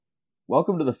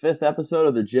Welcome to the fifth episode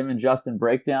of the Jim and Justin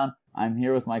Breakdown. I'm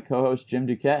here with my co-host, Jim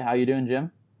Duquette. How you doing,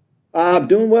 Jim? I'm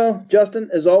doing well, Justin.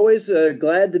 As always,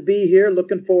 glad to be here.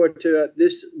 Looking forward to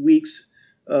this week's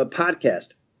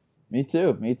podcast. Me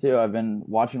too. I've been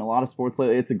watching a lot of sports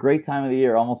lately. It's a great time of the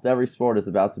year. Almost every sport is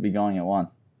about to be going at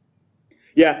once.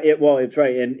 Yeah, it's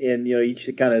right. And each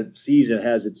kind of season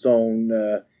has its own,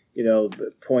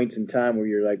 points in time where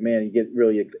you're like, man, you get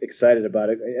really excited about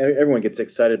it. Everyone gets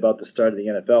excited about the start of the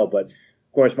NFL, but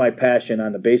of course, my passion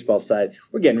on the baseball side,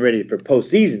 we're getting ready for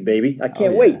postseason, baby. I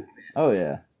can't wait. Oh,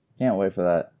 yeah. Can't wait for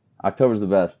that. October's the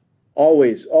best.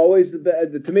 Always the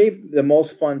best. To me, the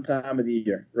most fun time of the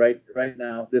year, right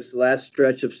now, this last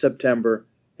stretch of September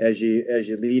as you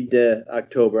lead to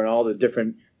October and all the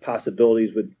different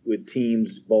possibilities with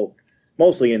teams, both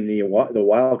mostly in the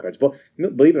wild cards. But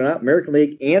believe it or not, American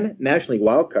League and National League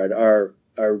wild card are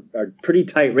pretty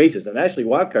tight races. The National League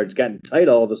wild card's gotten tight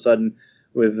all of a sudden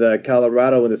with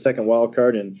Colorado in the second wild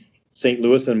card and St.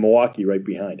 Louis and Milwaukee right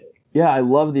behind it. Yeah, I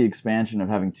love the expansion of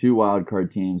having two wild card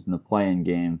teams in the play-in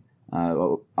game.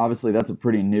 Obviously, that's a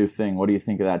pretty new thing. What do you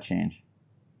think of that change?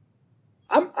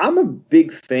 I'm a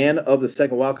big fan of the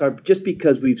second wild card just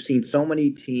because we've seen so many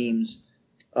teams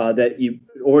that you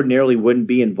ordinarily wouldn't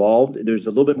be involved. There's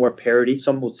a little bit more parity.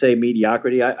 Some would say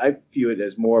mediocrity. I view it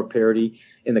as more parity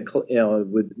in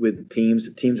with teams.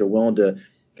 The teams are willing to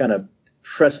kind of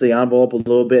press the envelope a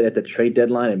little bit at the trade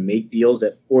deadline and make deals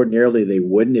that ordinarily they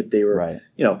wouldn't if they were, right,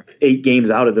 8 games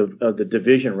out of the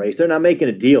division race. They're not making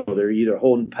a deal. They're either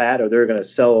holding pat or they're going to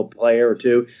sell a player or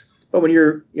two. But when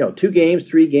you're, 2 games,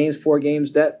 3 games, 4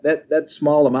 games, that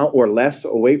small amount or less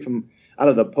away from out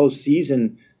of the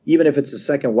postseason, even if it's a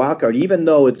second wild card, even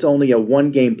though it's only a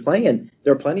 1-game play-in,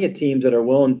 there are plenty of teams that are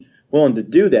willing to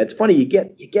do that. It's funny, you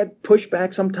get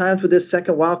pushback sometimes with this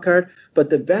second wild card, but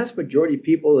the vast majority of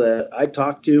people that I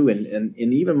talk to and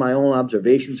even my own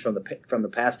observations from the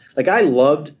past, like I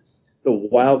loved the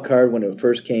wild card when it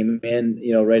first came in,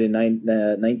 right in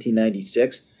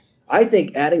 1996. I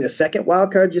think adding the second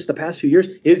wild card just the past few years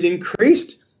has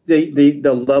increased the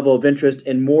level of interest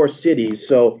in more cities.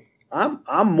 So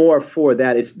I'm more for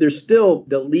that. There's still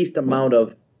the least amount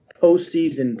of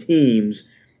postseason teams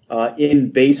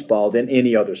in baseball than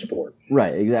any other sport.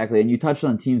 Right, exactly. And you touched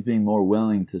on teams being more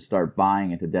willing to start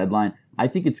buying at the deadline. I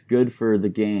think it's good for the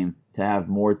game to have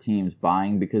more teams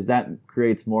buying because that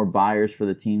creates more buyers for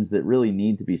the teams that really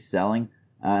need to be selling.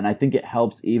 And I think it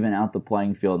helps even out the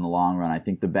playing field in the long run. I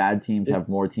think the bad teams have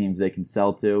more teams they can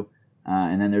sell to.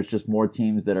 And then there's just more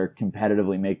teams that are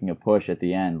competitively making a push at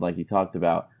the end, like you talked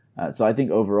about. So I think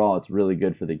overall it's really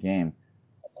good for the game.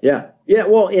 Yeah.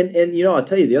 Well, and I'll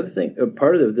tell you the other thing.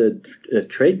 Part of the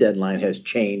trade deadline has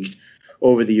changed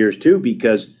over the years too,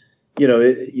 because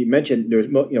you mentioned there's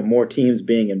more teams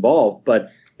being involved,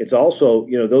 but it's also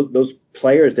those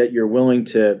players that you're willing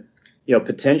to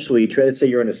potentially try to say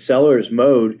you're in a seller's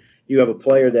mode. You have a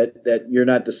player that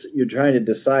you're trying to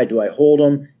decide, do I hold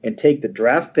them and take the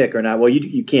draft pick or not? Well,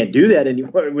 you can't do that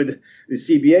anymore with the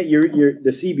CBA. The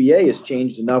CBA has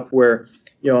changed enough where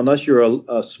unless you're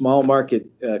a small market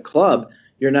club,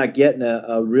 you're not getting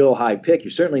a real high pick.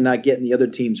 You're certainly not getting the other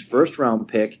team's first round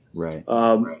pick. Right.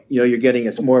 You're getting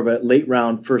more of a late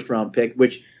round first round pick,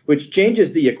 which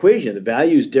changes the equation. The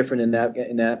value is different in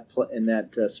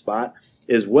that spot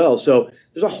as well. So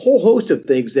there's a whole host of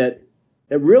things that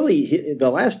really the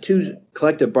last 2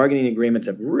 collective bargaining agreements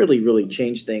have really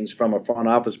changed things from a front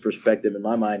office perspective in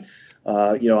my mind.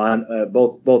 On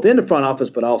both in the front office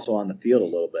but also on the field a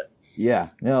little bit. Yeah,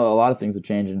 a lot of things are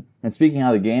changing. And speaking of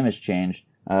how the game has changed,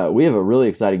 we have a really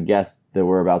exciting guest that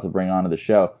we're about to bring onto the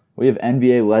show. We have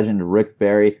NBA legend Rick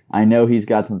Barry. I know he's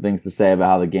got some things to say about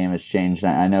how the game has changed.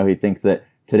 I know he thinks that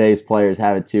today's players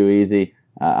have it too easy.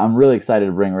 I'm really excited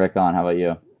to bring Rick on. How about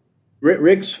you?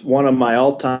 Rick's one of my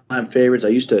all-time favorites. I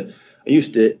used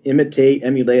to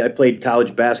emulate. I played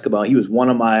college basketball. He was one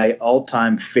of my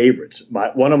all-time favorites.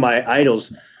 One of my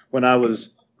idols when I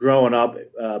was growing up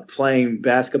playing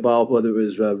basketball, whether it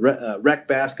was rec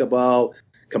basketball,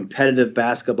 competitive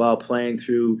basketball, playing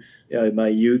through my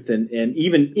youth, and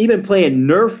even playing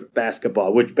Nerf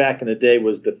basketball, which back in the day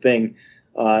was the thing.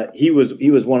 He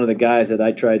was one of the guys that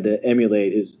I tried to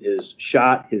emulate his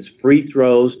shot, his free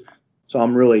throws. So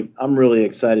I'm really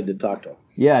excited to talk to him.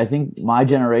 Yeah, I think my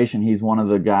generation, he's one of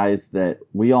the guys that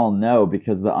we all know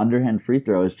because the underhand free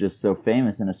throw is just so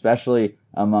famous, and especially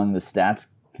among the stats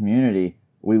community,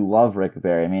 we love Rick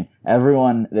Barry. I mean,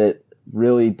 everyone that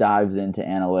really dives into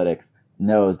analytics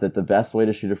knows that the best way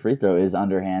to shoot a free throw is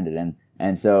underhanded,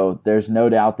 and so there's no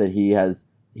doubt that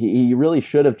he really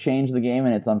should have changed the game,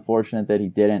 and it's unfortunate that he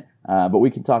didn't. But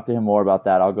we can talk to him more about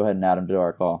that. I'll go ahead and add him to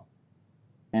our call.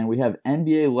 And we have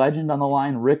NBA legend on the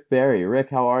line, Rick Barry. Rick,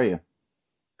 how are you?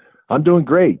 I'm doing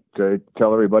great. I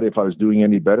tell everybody if I was doing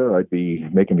any better, I'd be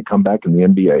making a comeback in the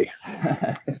NBA.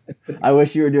 I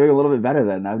wish you were doing a little bit better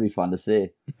then. That would be fun to see.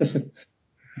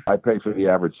 I pay for the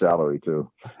average salary too.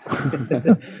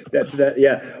 That's that.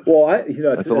 Yeah. Well,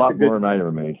 that's a lot more than I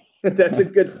ever made. That's a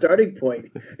good starting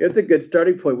point. It's a good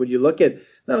starting point when you look at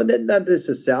not just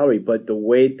the salary, but the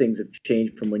way things have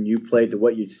changed from when you played to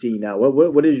what you see now.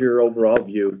 What is your overall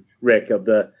view, Rick, of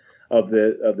the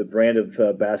brand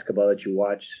of basketball that you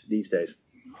watch these days?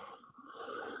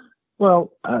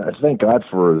 Well, thank God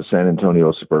for the San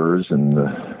Antonio Spurs and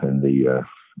the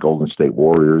Golden State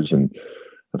Warriors and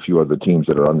a few other teams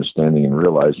that are understanding and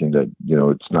realizing that,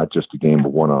 it's not just a game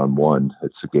of one-on-one.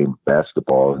 It's a game of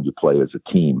basketball, and you play as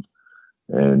a team.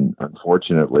 And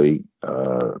unfortunately,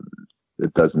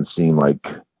 it doesn't seem like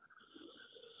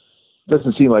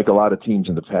a lot of teams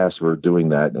in the past were doing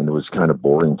that, and it was kind of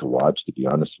boring to watch, to be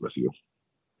honest with you.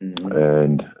 Mm-hmm.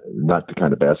 And not the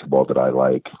kind of basketball that I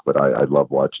like, but I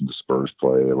love watching the Spurs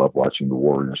play. I love watching the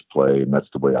Warriors play, and that's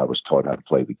the way I was taught how to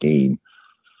play the game.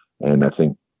 And I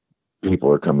think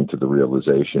people are coming to the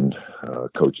realization,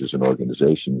 coaches and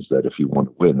organizations, that if you want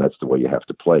to win, that's the way you have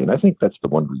to play. And I think that's the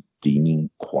one redeeming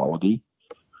quality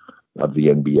of the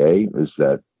NBA, is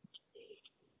that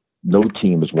no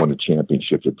team has won a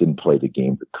championship that didn't play the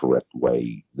game the correct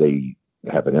way. They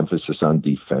have an emphasis on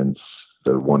defense.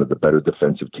 They're one of the better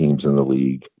defensive teams in the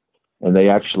league. And they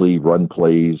actually run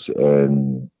plays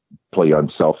and play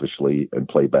unselfishly and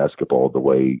play basketball the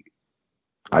way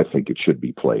I think it should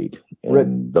be played. And Rick,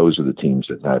 those are the teams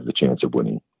that have the chance of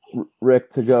winning.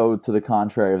 Rick, to go to the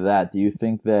contrary of that, do you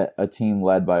think that a team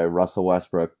led by Russell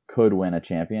Westbrook could win a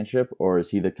championship, or is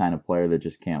he the kind of player that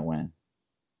just can't win?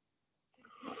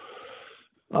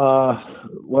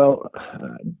 Well,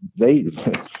 they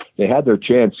had their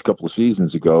chance a couple of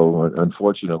seasons ago.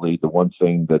 Unfortunately, the one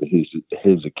thing that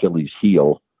his Achilles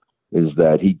heel is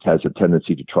that he has a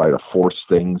tendency to try to force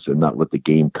things and not let the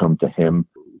game come to him.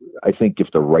 I think if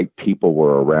the right people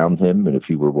were around him, and if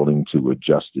he were willing to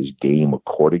adjust his game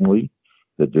accordingly,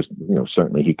 that just,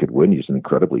 certainly he could win. He's an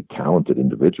incredibly talented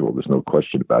individual. There's no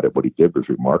question about it. What he did was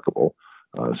remarkable.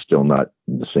 Still not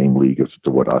in the same league as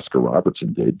to what Oscar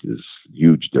Robertson did. There's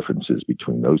huge differences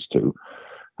between those two.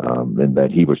 And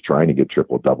that he was trying to get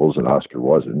triple doubles and Oscar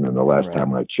wasn't. And the last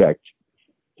time I checked,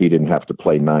 he didn't have to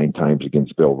play 9 times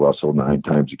against Bill Russell, 9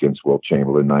 times against Wilt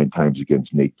Chamberlain, 9 times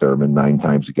against Nate Thurman, 9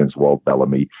 times against Walt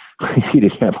Bellamy. He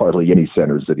didn't have hardly any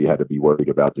centers that he had to be worried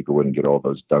about to go in and get all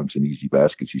those dunks and easy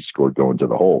baskets he scored going to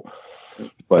the hole.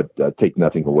 But take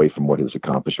nothing away from what his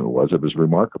accomplishment was. It was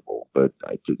remarkable. But,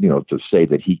 to say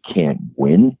that he can't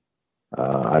win,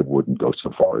 I wouldn't go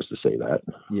so far as to say that.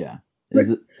 Yeah.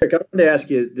 Rick, I wanted to ask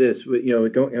you this,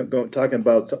 talking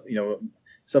about,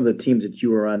 some of the teams that you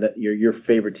were on, that your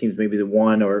favorite teams, maybe the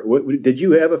one, or did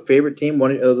you have a favorite team,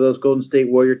 one of those Golden State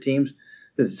Warrior teams,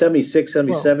 the 76,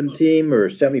 77 team, or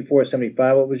 74,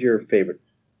 75? What was your favorite?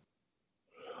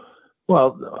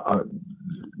 Well,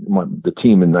 the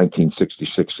team in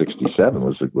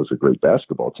 1966-67 was a great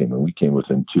basketball team, and we came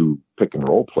within 2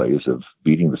 pick-and-roll plays of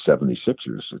beating the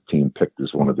 76ers, a team picked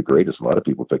as one of the greatest. A lot of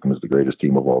people pick them as the greatest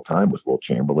team of all time, with Wilt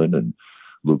Chamberlain and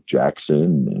Luke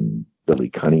Jackson and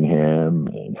Billy Cunningham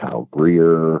and Hal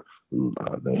Greer.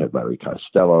 They had Larry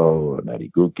Costello and Matty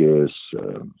Gukas.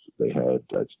 They had,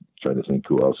 I'm trying to think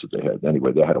who else they had.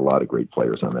 Anyway, they had a lot of great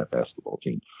players on that basketball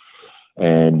team.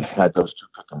 And had those 2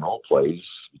 pick-and-roll plays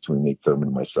between Nate Thurman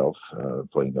and myself,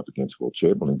 playing up against Wilt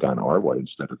Chamberlain, gone our way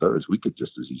instead of theirs, we could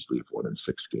just as easily have won in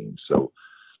 6 games. So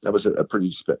that was a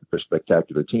pretty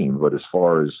spectacular team. But as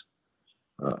far as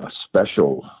a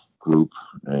special group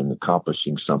and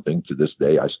accomplishing something, to this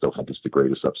day, I still think it's the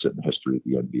greatest upset in history of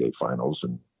the NBA Finals,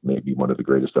 and maybe one of the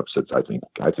greatest upsets I think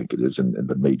it is in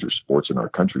the major sports in our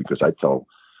country. Because I tell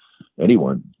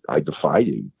anyone, I defy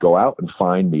you, go out and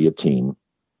find me a team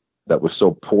that was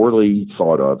so poorly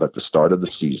thought of at the start of the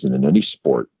season in any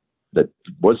sport, that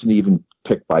wasn't even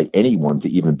picked by anyone to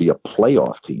even be a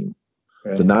playoff team,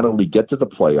 to not only get to the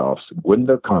playoffs, win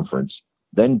their conference,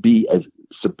 then be a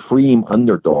supreme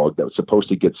underdog that was supposed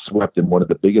to get swept in one of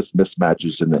the biggest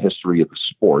mismatches in the history of the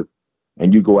sport,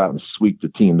 and you go out and sweep the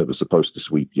team that was supposed to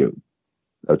sweep you.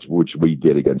 That's which we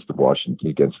did against the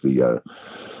Washington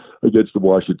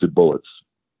Bullets.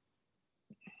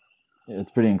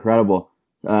 It's pretty incredible.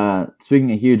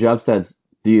 Speaking of huge upsets,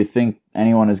 do you think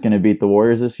anyone is going to beat the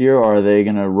Warriors this year, or are they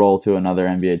going to roll to another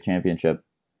NBA championship?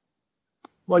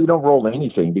 Well, you don't roll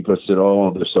anything because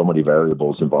there's so many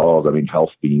variables involved. I mean,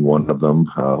 health being one of them,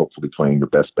 hopefully playing your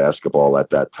best basketball at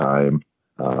that time.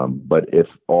 But if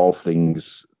all things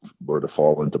were to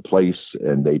fall into place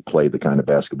and they play the kind of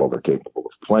basketball they're capable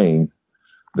of playing,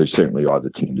 they certainly are the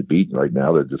team to beat. Right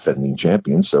now, they're defending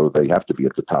champions, so they have to be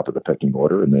at the top of the pecking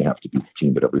order, and they have to be the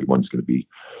team that everyone's going to be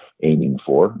aiming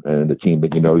for, and the team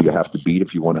that you have to beat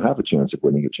if you want to have a chance of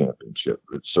winning a championship.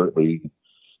 It's certainly,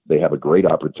 they have a great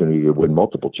opportunity to win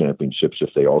multiple championships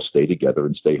if they all stay together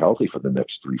and stay healthy for the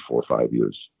next 3, 4, 5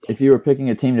 years. If you were picking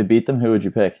a team to beat them, who would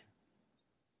you pick?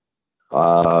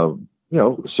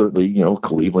 Certainly,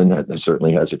 Cleveland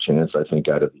certainly has a chance, I think,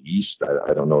 out of the East.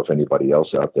 I don't know if anybody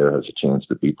else out there has a chance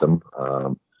to beat them.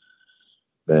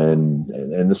 And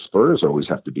the Spurs always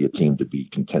have to be a team to be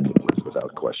contending with,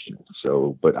 without question.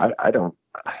 So, but I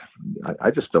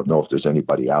just don't know if there's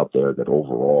anybody out there that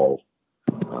overall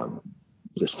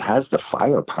just has the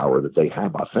firepower that they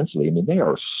have offensively. I mean, they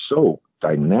are so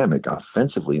dynamic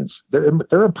offensively, and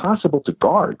they're impossible to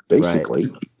guard, basically.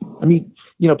 Right. I mean,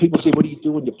 people say, what do you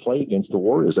do when you play against the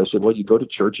Warriors? I said, well, you go to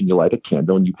church and you light a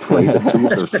candle and you pray that 2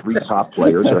 of their 3 top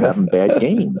players are having bad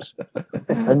games.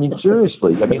 I mean,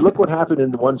 seriously. I mean, look what happened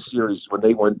in one series when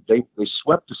they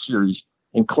swept the series,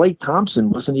 and Klay Thompson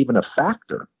wasn't even a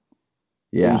factor.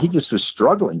 Yeah. I mean, he just was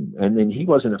struggling, and then he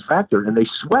wasn't a factor, and they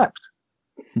swept.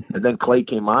 And then Klay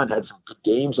came on, had some good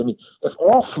games. I mean, if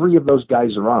all 3 of those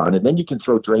guys are on, and then you can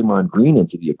throw Draymond Green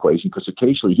into the equation, because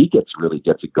occasionally he really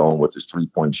gets it going with his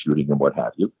 3-point shooting and what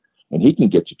have you, and he can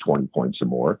get you 20 points or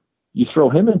more. You throw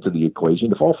him into the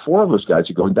equation. If all 4 of those guys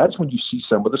are going, that's when you see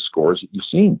some of the scores that you've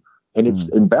seen. And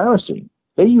it's embarrassing.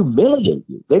 They humiliate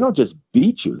you. They don't just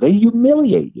beat you. They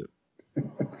humiliate you.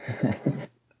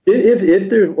 If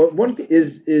there's one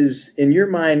is in your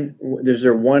mind, is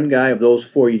there one guy of those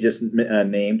 4 you just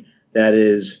named that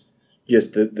is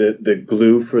just the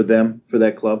glue for them, for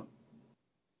that club?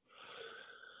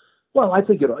 Well, I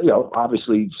think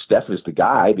obviously Steph is the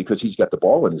guy because he's got the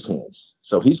ball in his hands,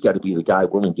 so he's got to be the guy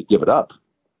willing to give it up.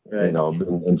 Right.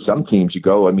 In some teams you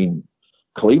go. I mean,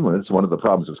 Cleveland. It's one of the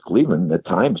problems with Cleveland. At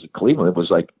times, at Cleveland, it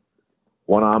was like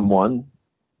 1-on-1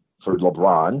 for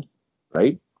LeBron,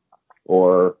 right?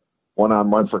 Or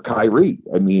 1-on-1 for Kyrie.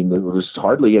 I mean, there was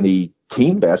hardly any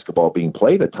team basketball being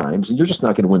played at times, and you're just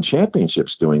not going to win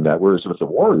championships doing that. Whereas with the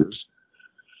Warriors,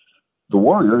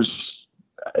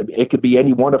 it could be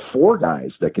any one of 4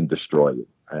 guys that can destroy you.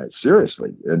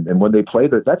 Seriously. And when they play,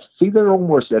 they're their own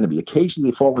worst enemy.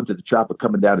 Occasionally they fall into the trap of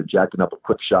coming down and jacking up a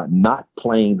quick shot, not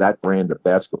playing that brand of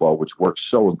basketball, which works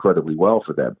so incredibly well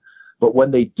for them. But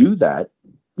when they do that,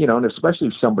 and especially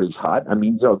if somebody's hot, I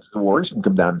mean, the Warriors can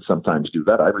come down and sometimes do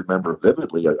that. I remember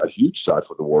vividly a huge shot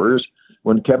for the Warriors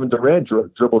when Kevin Durant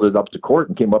dribbled it up to court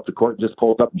and came up to court and just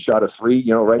pulled up and shot a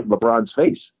 3, right in LeBron's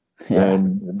face. Yeah.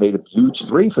 And made a huge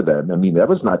 3 for them. I mean, that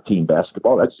was not team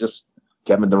basketball. That's just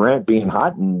Kevin Durant being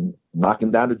hot and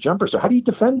knocking down a jumper. So how do you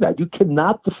defend that? You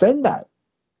cannot defend that.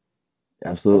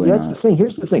 Absolutely not. That's the thing.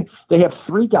 Here's the thing. They have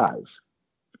 3 guys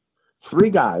who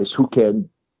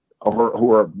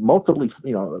are multiply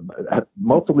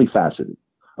faceted.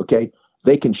 Okay.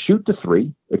 They can shoot the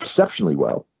 3 exceptionally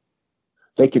well.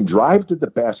 They can drive to the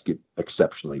basket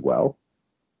exceptionally well.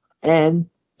 And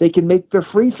they can make their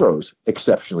free throws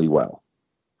exceptionally well.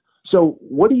 So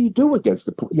what do you do against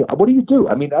what do you do?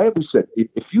 I mean, I always said,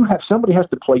 if you have somebody has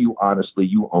to play you honestly,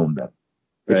 you own them.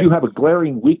 Right. If you have a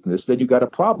glaring weakness, then you got a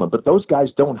problem. But those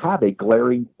guys don't have a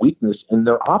glaring weakness in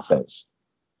their offense.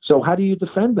 So how do you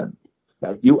defend them?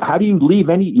 You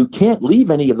can't leave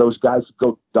any of those guys to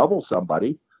go double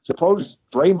somebody. Suppose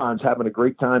Draymond's having a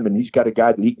great time and he's got a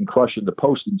guy that he can crush in the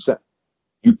post and set.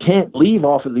 You can't leave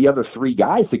off of the other 3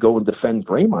 guys to go and defend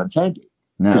Draymond, can you?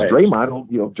 No. Because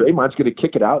Draymond's going to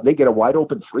kick it out. And they get a wide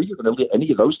open 3. You're going to let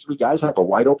any of those 3 guys have a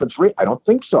wide open 3? I don't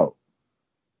think so.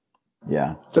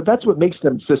 Yeah. So that's what makes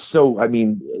them just so. I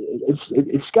mean,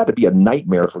 it's got to be a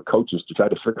nightmare for coaches to try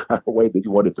to figure out a way that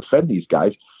you want to defend these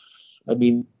guys. I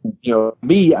mean,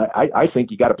 I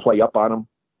think you got to play up on them,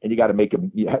 and you got to make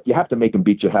them. You have to make them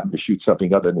beat you having to shoot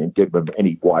something other than give them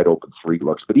any wide open 3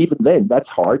 looks. But even then, that's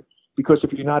hard. Because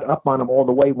if you're not up on them all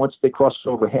the way, once they cross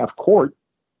over half court,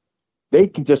 they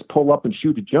can just pull up and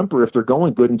shoot a jumper if they're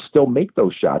going good and still make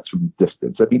those shots from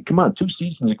distance. I mean, come on, 2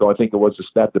 seasons ago, I think it was a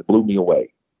stat that blew me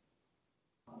away.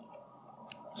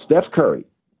 Steph Curry,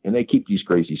 and they keep these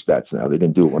crazy stats now. They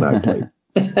didn't do it when I played.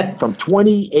 From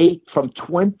 28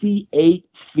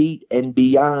 feet and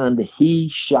beyond,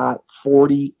 he shot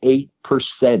 48%.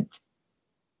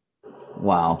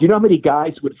 Wow. Do you know how many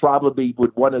guys would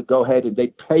want to go ahead and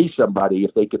they'd pay somebody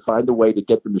if they could find a way to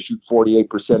get them to shoot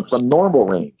 48% from normal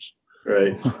range?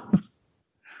 Right.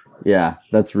 Yeah,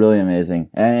 that's really amazing.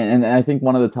 And I think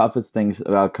one of the toughest things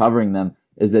about covering them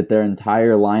is that their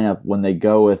entire lineup, when they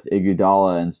go with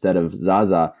Iguodala instead of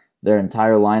Zaza, their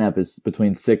entire lineup is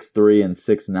between 6'3" and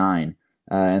 6'9",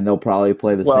 and they'll probably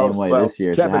play the same way this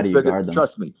year. Kevin, so how do you guard them?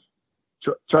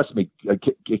 Trust me,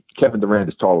 Kevin Durant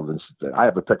is taller than. I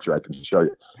have a picture I can show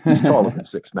you. He's taller than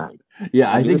 6'9".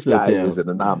 Yeah, I think this so guy too. Is an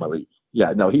anomaly.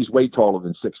 Yeah, no, he's way taller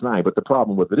than 6'9". But the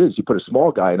problem with it is, you put a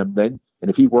small guy in him, then, and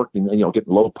if he worked in,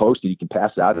 getting low post, and you can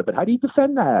pass out of it. But how do you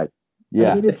defend that?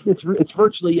 Yeah, I mean, it's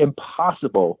virtually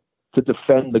impossible to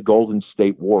defend the Golden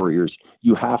State Warriors.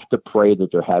 You have to pray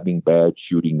that they're having bad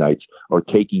shooting nights or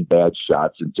taking bad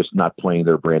shots and just not playing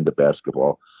their brand of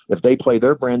basketball. If they play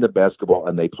their brand of basketball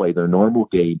and they play their normal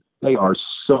game, they are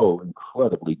so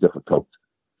incredibly difficult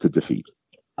to defeat.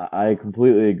 I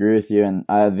completely agree with you, and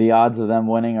the odds of them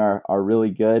winning are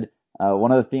really good.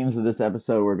 One of the themes of this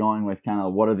episode, we're going with kind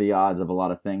of what are the odds of a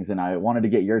lot of things, and I wanted to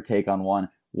get your take on one.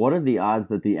 What are the odds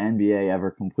that the NBA ever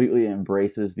completely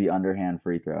embraces the underhand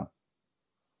free throw?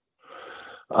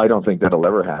 I don't think that'll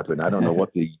ever happen. I don't know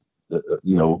what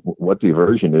what the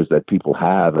aversion is that people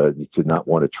have to not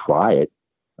want to try it.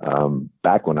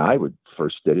 Back when I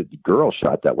first did it, the girls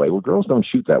shot that way. Well, girls don't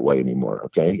shoot that way anymore.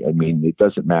 Okay. I mean, it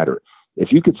doesn't matter.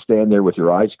 If you could stand there with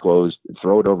your eyes closed and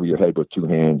throw it over your head with two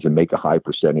hands and make a high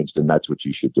percentage, then that's what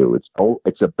you should do.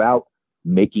 It's about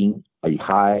making as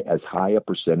high a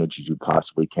percentage as you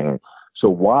possibly can. So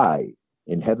why,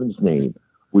 in heaven's name,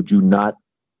 would you not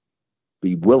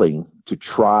be willing to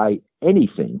try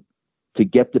anything to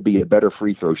get to be a better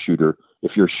free throw shooter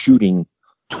if you're shooting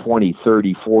 20,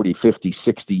 30, 40, 50,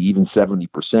 60, even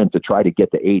 70% to try to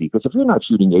get to 80? Because if you're not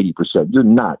shooting 80%, you're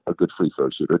not a good free throw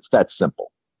shooter. It's that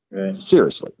simple. Right.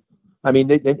 Seriously. I mean,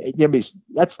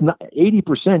 that's not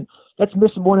 80%. That's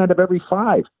missing 1 out of every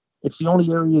 5. It's the only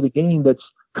area of the game that's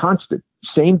constant.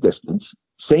 Same distance,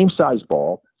 same size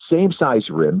ball, same size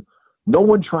rim. No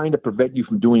one trying to prevent you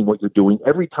from doing what you're doing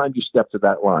every time you step to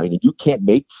that line, and you can't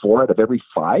make 4 out of every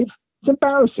 5. It's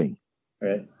embarrassing.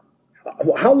 Right.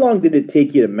 How long did it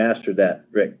take you to master that,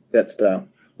 Rick, that style?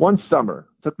 1 summer.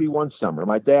 It took me 1 summer.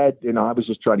 My dad, I was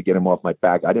just trying to get him off my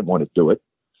back. I didn't want to do it.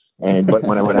 But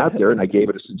when I went out there and I gave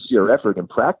it a sincere effort and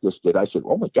practiced it, I said,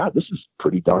 oh my God, this is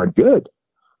pretty darn good.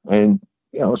 And,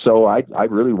 so I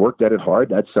really worked at it hard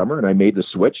that summer, and I made the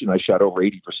switch, and I shot over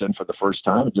 80% for the first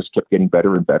time and just kept getting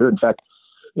better and better. In fact,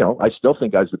 I still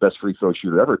think I was the best free throw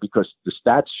shooter ever because the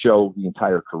stats show the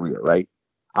entire career, right?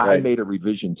 I made a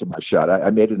revision to my shot. I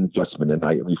made an adjustment, and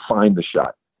I refined the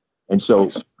shot. And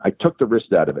so I took the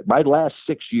risk out of it. My last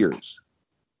 6 years,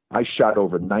 I shot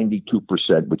over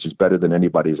 92%, which is better than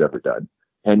anybody's ever done.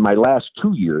 And my last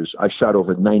 2 years, I shot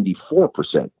over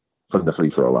 94% from the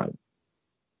free throw line.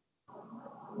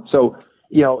 So,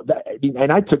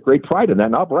 and I took great pride in that,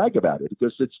 and I'll brag about it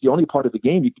because it's the only part of the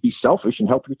game you can be selfish and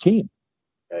help your team.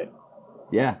 Right.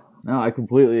 Yeah, no, I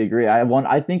completely agree.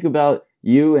 I think about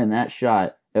you and that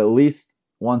shot at least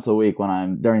once a week when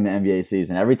I'm during the NBA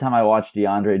season. Every time I watch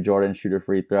DeAndre Jordan shoot a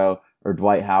free throw or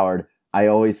Dwight Howard, I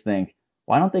always think,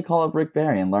 why don't they call up Rick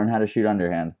Barry and learn how to shoot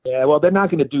underhand? Yeah, well, they're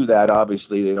not going to do that.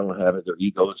 Obviously, they don't have it. Their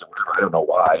egos or whatever. I don't know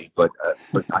why, but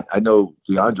I know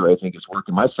DeAndre. I think it's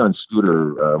working. My son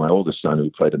Scooter, my oldest son, who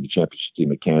played in the championship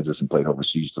team at Kansas and played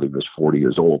overseas till he was 40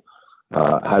 years old,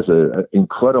 has an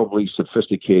incredibly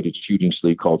sophisticated shooting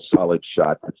sleeve called Solid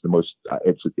Shot. It's the most.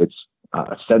 It's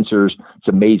sensors. It's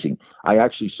amazing. I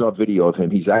actually saw a video of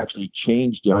him. He's actually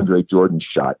changed DeAndre Jordan's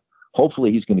shot.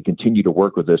 Hopefully he's going to continue to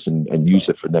work with this and use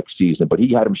it for next season. But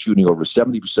he had him shooting over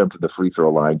 70% from the free throw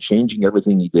line, changing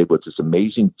everything he did with this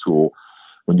amazing tool.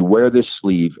 When you wear this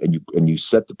sleeve and you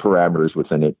set the parameters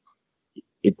within it,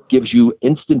 it gives you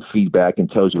instant feedback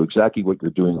and tells you exactly what you're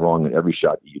doing wrong in every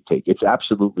shot that you take. It's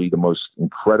absolutely the most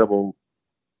incredible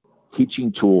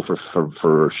teaching tool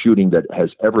for shooting that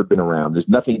has ever been around. There's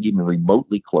nothing even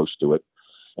remotely close to it.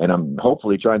 And I'm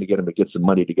hopefully trying to get him to get some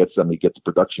money to get the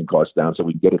production costs down so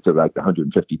we can get it to like the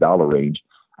 $150 range.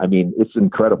 I mean, it's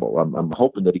incredible. I'm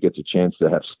hoping that he gets a chance to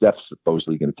have Steph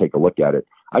supposedly going to take a look at it.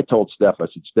 I told Steph, I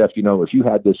said, Steph, if you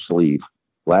had this sleeve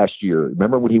last year,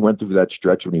 remember when he went through that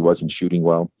stretch when he wasn't shooting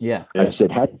well? Yeah. I said,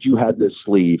 had you had this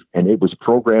sleeve and it was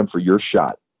programmed for your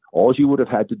shot, all you would have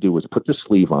had to do was put the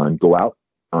sleeve on, go out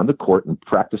on the court and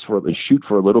practice and shoot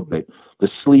for a little bit. The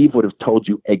sleeve would have told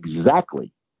you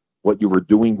exactly what you were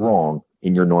doing wrong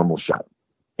in your normal shot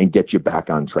and get you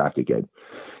back on track again.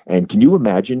 And can you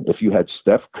imagine if you had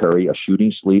Steph Curry, a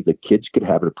shooting sleeve that kids could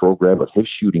have a program with his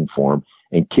shooting form,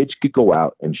 and kids could go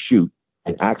out and shoot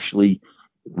and actually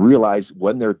realize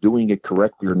when they're doing it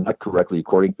correctly or not correctly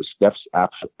according to Steph's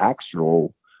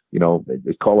actual,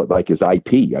 they call it like his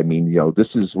IP. I mean, this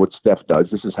is what Steph does.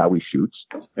 This is how he shoots.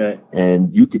 Right.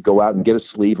 And you could go out and get a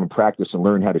sleeve and practice and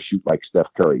learn how to shoot like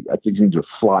Steph Curry. I think things would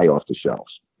fly off the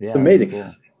shelves. Yeah, it's amazing.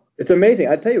 Cool. It's amazing.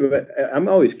 I tell you, I'm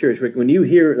always curious, Rick, when you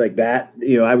hear like that,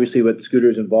 obviously what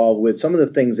Scooter's involved with, some of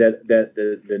the things that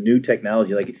the new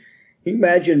technology, like, can you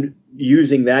imagine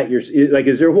using that? Like,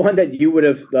 is there one that you would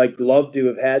have like loved to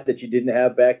have had that you didn't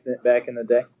have back in the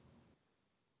day?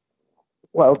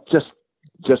 Well, just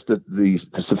the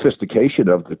sophistication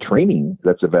of the training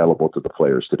that's available to the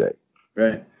players today.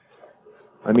 Right.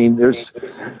 I mean,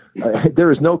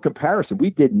 there is no comparison. We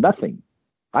did nothing.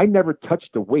 I never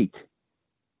touched a weight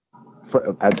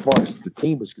as far as the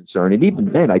team was concerned. And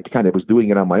even then, I kind of was doing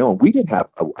it on my own. We didn't have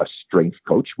a strength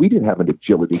coach. We didn't have an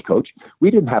agility coach.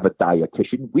 We didn't have a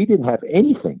dietitian. We didn't have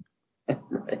anything.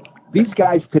 These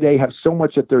guys today have so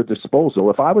much at their disposal.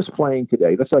 If I was playing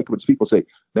today, that's like when people say,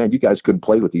 man, you guys couldn't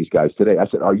play with these guys today. I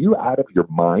said, are you out of your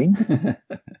mind?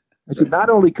 I said, not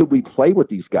only could we play with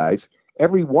these guys,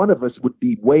 every one of us would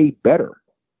be way better.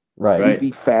 Right.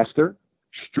 We'd be faster,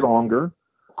 stronger,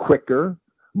 quicker,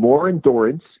 more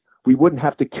endurance. We wouldn't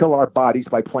have to kill our bodies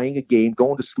by playing a game,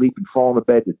 going to sleep and falling to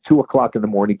bed at 2 o'clock in the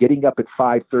morning, getting up at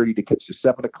 5:30 to catch the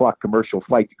 7 o'clock commercial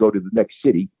flight to go to the next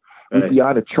city. We'd be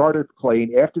on a chartered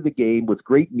plane after the game with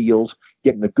great meals,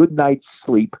 getting a good night's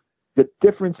sleep. The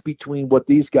difference between what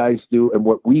these guys do and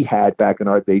what we had back in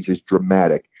our days is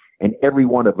dramatic, and every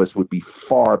one of us would be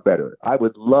far better. I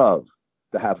would love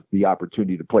to have the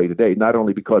opportunity to play today, not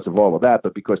only because of all of that,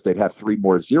 but because they'd have 3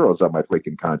 more zeros on my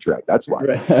freaking contract. That's why.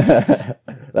 Right.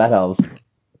 That helps.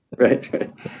 Right.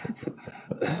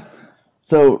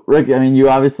 So, Rick, I mean, you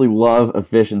obviously love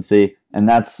efficiency, and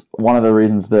that's one of the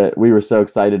reasons that we were so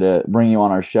excited to bring you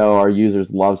on our show. Our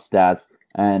users love stats.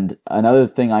 And another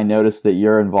thing I noticed that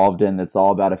you're involved in that's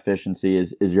all about efficiency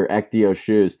is your Ecdio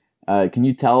shoes. Can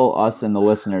you tell us and the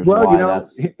listeners why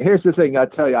that's... Here's the thing. I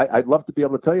tell you, I'd love to be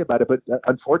able to tell you about it, but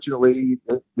unfortunately,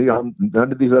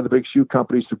 none of these other big shoe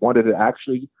companies wanted to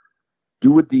actually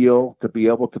do a deal to be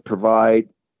able to provide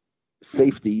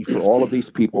safety for all of these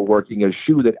people working a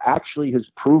shoe that actually has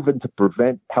proven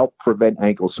to help prevent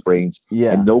ankle sprains.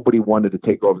 Yeah. And nobody wanted to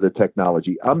take over the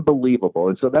technology. Unbelievable.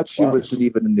 And so that shoe isn't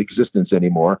even in existence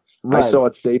anymore. Right. I saw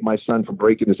it save my son from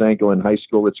breaking his ankle in high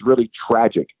school. It's really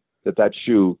tragic that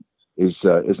shoe is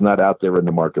not out there in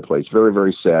the marketplace. Very,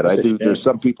 very sad. There's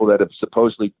some people that have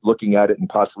supposedly looking at it and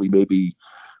possibly maybe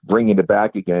bringing it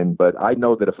back again. But I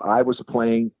know that if I was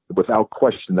playing, without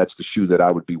question, that's the shoe that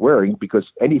I would be wearing, because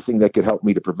anything that could help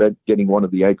me to prevent getting one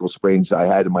of the ankle sprains I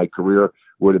had in my career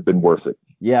would have been worth it.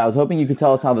 Yeah, I was hoping you could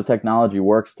tell us how the technology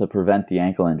works to prevent the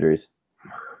ankle injuries.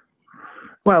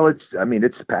 Well, it's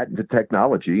patented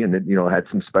technology, and it had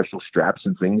some special straps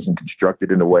and things and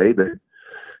constructed in a way that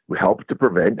would help to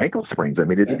prevent ankle sprains. I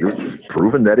mean, it was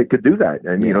proven that it could do that.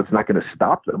 And, it's not going to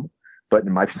stop them. But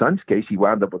in my son's case, he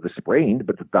wound up with a sprain,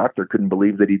 but the doctor couldn't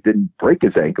believe that he didn't break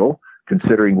his ankle,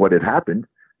 considering what had happened.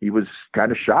 He was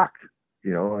kind of shocked,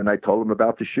 and I told him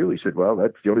about the shoe. He said, well,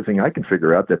 that's the only thing I can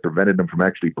figure out that prevented him from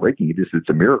actually breaking it. It's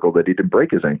a miracle that he didn't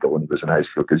break his ankle when he was in high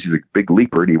school, because he's a big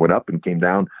leaper, and he went up and came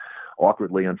down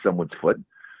awkwardly on someone's foot.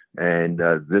 And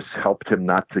this helped him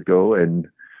not to go and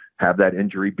have that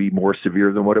injury be more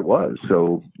severe than what it was.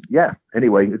 So yeah,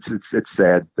 anyway, it's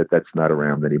sad that that's not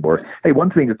around anymore. Hey, one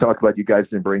thing to talk about, you guys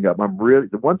didn't bring up,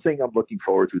 the one thing I'm looking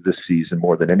forward to this season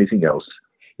more than anything else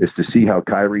is to see how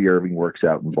Kyrie Irving works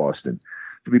out in Boston.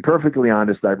 To be perfectly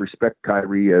honest, I respect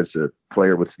Kyrie as a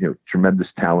player with tremendous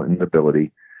talent and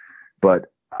ability, but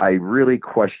I really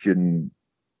question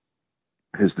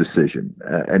his decision.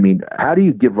 I mean, how do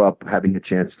you give up having a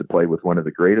chance to play with one of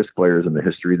the greatest players in the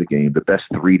history of the game, the best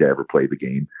 3 to ever play the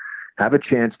game, have a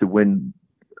chance to win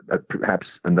perhaps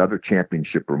another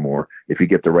championship or more if you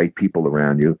get the right people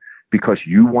around you, because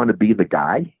you want to be the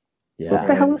guy? Yeah. What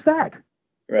the hell is that?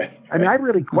 Right. I mean, I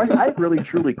really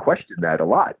truly question that a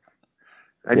lot.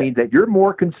 I mean, that you're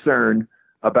more concerned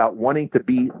about wanting to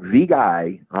be the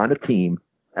guy on a team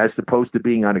as opposed to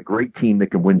being on a great team that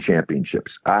can win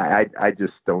championships. I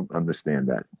just don't understand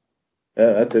that.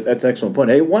 That's an excellent point.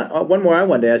 Hey, one more I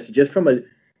wanted to ask you, just from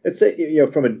let's say,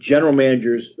 from a general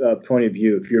manager's point of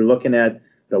view, if you're looking at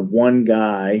the one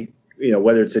guy,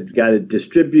 whether it's a guy that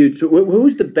distributes,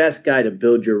 who's the best guy to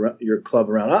build your club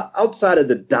around? Outside of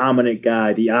the dominant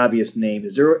guy, the obvious name,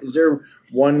 is there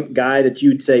one guy that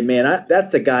you'd say, man,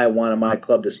 that's the guy I want on my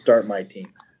club to start my team?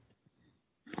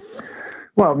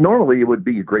 Well, normally it would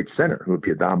be a great center who would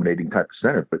be a dominating type of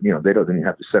center, but they don't even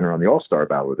have the center on the All-Star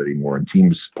ballot anymore, and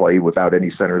teams play without any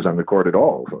centers on the court at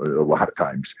all a lot of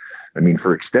times. I mean,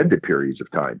 for extended periods of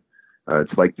time,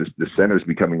 it's like the center's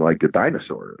becoming like a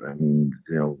dinosaur. I mean,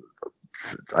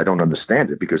 I don't understand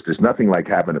it, because there's nothing like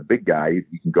having a big guy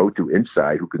you can go to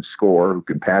inside who can score, who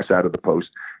can pass out of the post,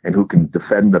 and who can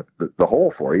defend the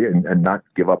hole for you and not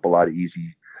give up a lot of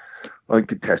easy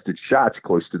uncontested shots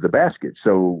close to the basket.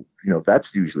 So, that's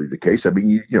usually the case. I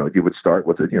mean, you would start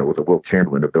with a Wilt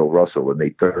Chamberlain, a Bill Russell, and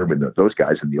Nate Thurman, those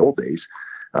guys in the old days,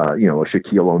 a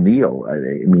Shaquille O'Neal.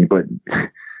 I mean, but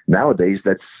nowadays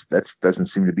that doesn't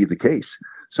seem to be the case.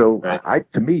 So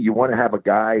to me, you want to have a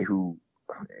guy who,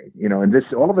 and this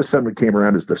all of a sudden came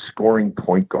around as the scoring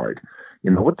point guard.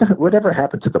 Whatever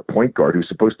happened to the point guard who's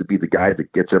supposed to be the guy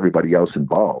that gets everybody else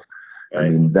involved? Right. I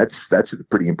mean, that's a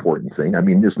pretty important thing. I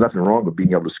mean, there's nothing wrong with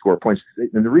being able to score points.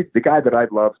 And the guy that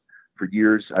I've loved for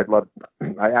years, I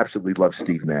absolutely love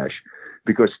Steve Nash,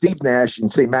 because Steve Nash,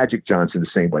 and say Magic Johnson the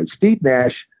same way. Steve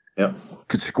Nash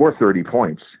could score 30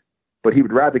 points, but he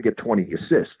would rather get 20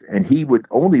 assists, and he would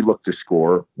only look to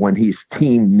score when his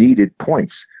team needed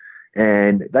points.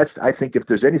 And I think if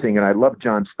there's anything, and I love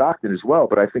John Stockton as well,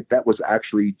 but I think that was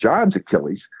actually John's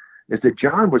Achilles, is that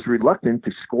John was reluctant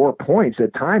to score points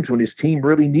at times when his team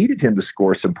really needed him to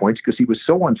score some points, because he was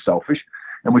so unselfish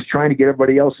and was trying to get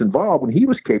everybody else involved when he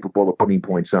was capable of putting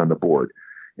points on the board.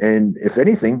 And if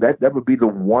anything, that would be the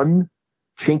one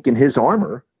chink in his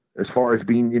armor as far as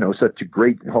being, such a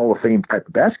great Hall of Fame type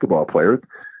of basketball player,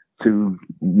 to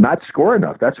not score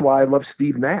enough. That's why I love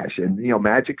Steve Nash. And,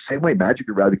 Magic, same way. Magic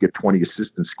would rather get 20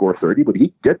 assists than score 30, but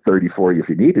he'd get 30 for you if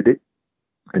you needed it.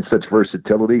 And such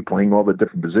versatility, playing all the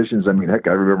different positions. I mean, heck,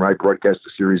 I remember I broadcast a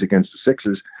series against the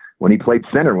Sixers when he played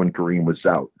center when Kareem was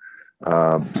out.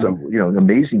 An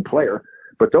amazing player.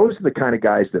 But those are the kind of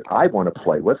guys that I want to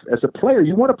play with. As a player,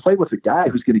 you want to play with a guy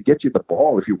who's going to get you the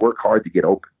ball if you work hard to get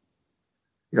open.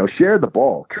 Share the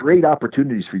ball, create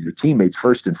opportunities for your teammates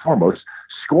first and foremost,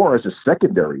 score as a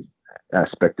secondary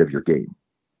aspect of your game.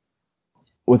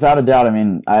 Without a doubt. I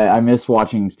mean, I miss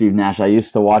watching Steve Nash. I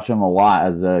used to watch him a lot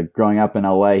as growing up in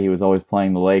LA. He was always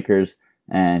playing the Lakers,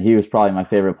 and he was probably my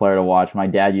favorite player to watch. My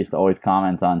dad used to always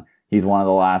comment on, he's one of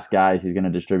the last guys who's going to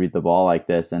distribute the ball like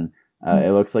this, and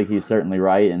it looks like he's certainly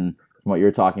right. And what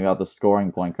you're talking about, the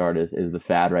scoring point guard is the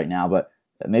fad right now, but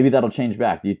maybe that'll change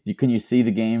back. Can you see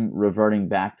the game reverting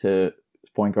back to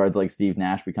point guards like Steve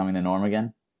Nash becoming the norm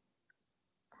again?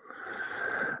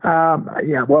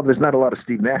 Well, there's not a lot of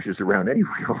Steve Nashes around anyway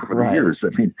over the years. I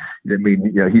mean,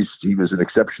 he was an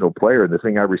exceptional player, and the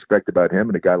thing I respect about him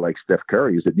and a guy like Steph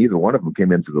Curry is that neither one of them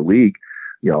came into the league,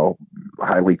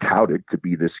 highly touted to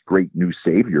be this great new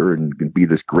savior and be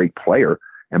this great player,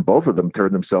 and both of them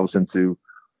turned themselves into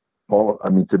to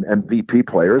MVP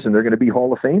players, and they're going to be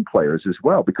Hall of Fame players as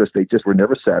well, because they just were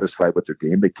never satisfied with their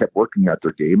game. They kept working at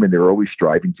their game, and they were always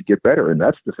striving to get better. And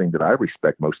that's the thing that I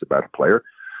respect most about a player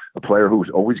who's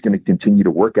always going to continue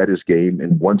to work at his game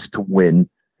and wants to win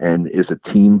and is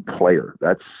a team player.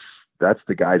 That's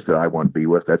the guys that I want to be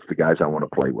with. That's the guys I want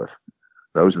to play with.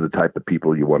 Those are the type of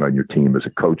people you want on your team as a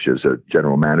coach, as a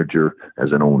general manager,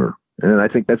 as an owner. And I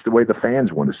think that's the way the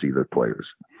fans want to see their players.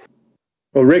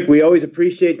 Well, Rick, we always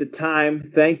appreciate the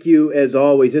time. Thank you, as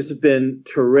always. This has been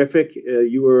terrific.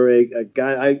 You were a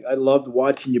guy I loved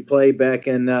watching you play back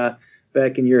in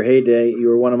your heyday. You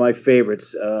were one of my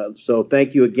favorites. So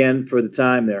thank you again for the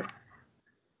time there.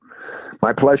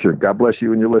 My pleasure. God bless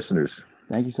you and your listeners.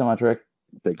 Thank you so much, Rick.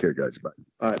 Take care, guys. Bye.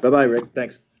 All right. Bye-bye, Rick.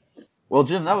 Thanks. Well,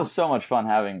 Jim, that was so much fun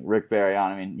having Rick Barry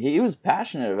on. I mean, he was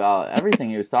passionate about everything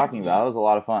he was talking about. It was a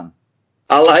lot of fun.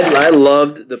 I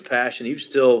loved the passion. He was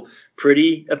still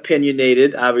pretty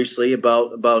opinionated, obviously,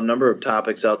 about a number of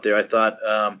topics out there. I thought,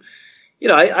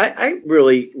 I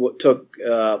really took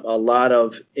a lot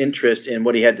of interest in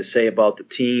what he had to say about the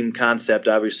team concept.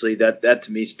 Obviously, that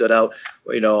to me stood out,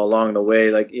 along the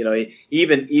way. Like,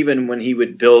 even when he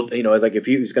would build, like if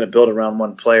he was going to build around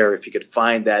one player, if he could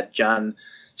find that John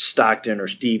Stockton or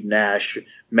Steve Nash,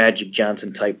 Magic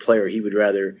Johnson type player, he would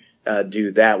rather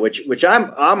do that, which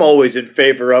I'm always in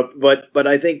favor of. But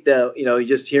I think that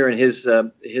just hearing his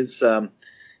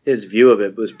view of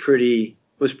it was pretty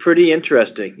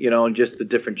interesting. And just the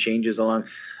different changes along.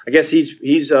 I guess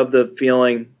he's of the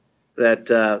feeling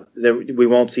that we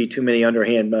won't see too many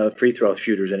underhand free throw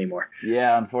shooters anymore.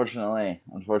 Yeah, unfortunately,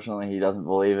 he doesn't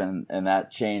believe in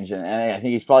that change, and I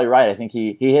think he's probably right. I think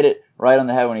he hit it right on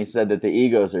the head when he said that the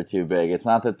egos are too big. It's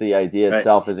not that the idea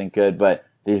itself isn't good, but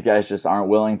these guys just aren't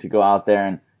willing to go out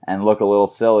there and look a little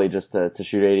silly just to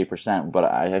shoot 80%. But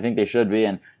I think they should be.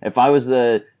 And if I was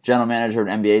the general manager of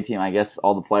an NBA team, I guess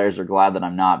all the players are glad that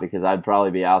I'm not, because I'd probably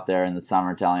be out there in the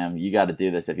summer telling them, you got to do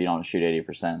this if you don't shoot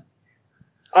 80%.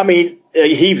 I mean,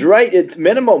 he's right. It's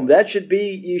minimum. You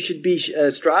should be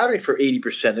striving for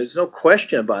 80%. There's no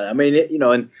question about it. I mean,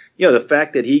 and the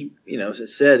fact that he,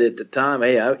 said at the time,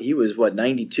 hey, he was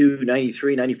 92,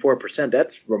 93, 94%.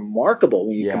 That's remarkable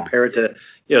when you compare it to,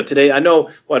 today. I know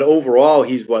overall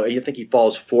I think he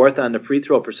falls fourth on the free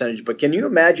throw percentage, but can you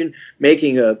imagine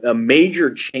making a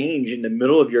major change in the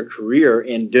middle of your career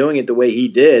and doing it the way he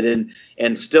did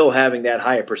and still having that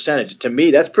higher percentage? To me,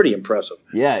 that's pretty impressive.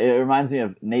 Yeah, it reminds me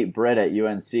of Nate Britt at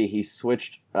UNC. He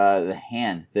switched the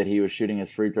hand that he was shooting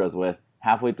his free throws with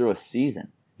halfway through a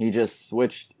season. He just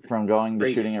switched from going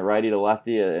to shooting it righty to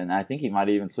lefty, and I think he might have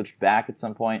even switched back at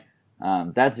some point.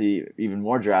 That's even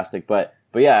more drastic. But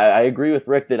yeah, I agree with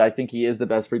Rick that I think he is the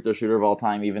best free throw shooter of all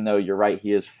time, even though you're right,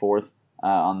 he is fourth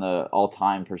on the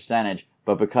all-time percentage.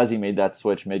 But because he made that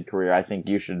switch mid-career, I think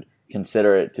you should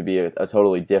consider it to be a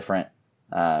totally different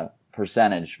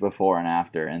percentage before and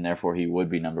after, and therefore he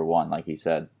would be number one, like he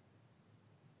said.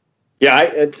 Yeah,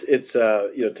 it's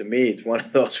to me, it's one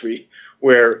of those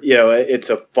where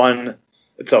it's a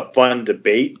fun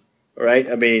debate,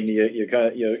 right? I mean, you kind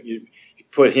of you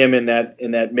put him in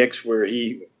that mix where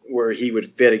he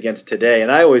would fit against today,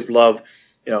 and I always love,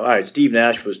 all right, Steve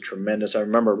Nash was tremendous. I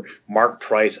remember Mark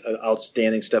Price,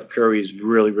 outstanding. Steph Curry is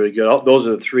really, really good. Those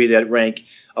are the three that rank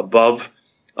above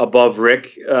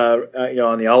Rick,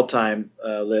 on the all-time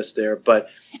list there, but.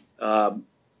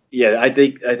 Yeah, I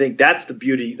think that's the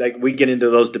beauty. Like, we get into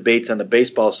those debates on the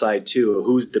baseball side too.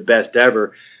 Who's the best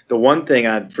ever? The one thing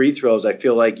on free throws, I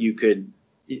feel like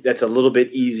that's a little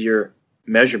bit easier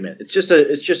measurement. It's just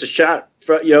a shot.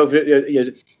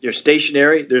 You're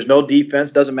stationary. There's no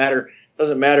defense. Doesn't matter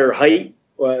height.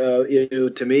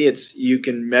 To me, you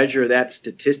can measure that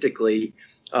statistically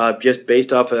just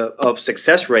based off of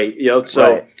success rate.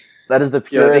 So. Right. That is the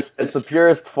purest. It's the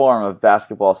purest form of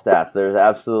basketball stats. There's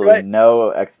absolutely no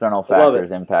external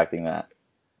factors impacting that.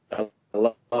 I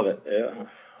love it. Yeah.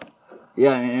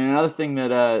 Yeah, and another thing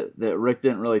that Rick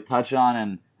didn't really touch on,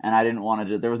 and I didn't want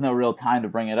to. There was no real time to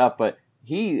bring it up, but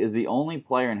he is the only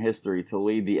player in history to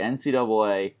lead the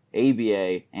NCAA,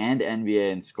 ABA, and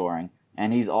NBA in scoring,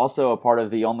 and he's also a part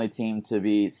of the only team to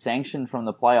be sanctioned from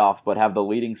the playoffs, but have the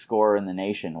leading scorer in the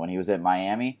nation when he was at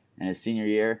Miami in his senior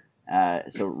year.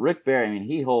 So Rick Barry,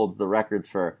 he holds the records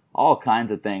for all kinds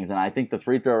of things, and I think the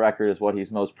free throw record is what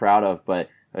he's most proud of. But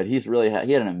he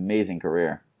had an amazing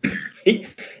career. He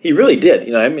really did.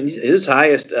 His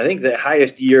highest, I think the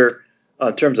highest year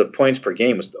in terms of points per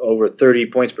game was over 30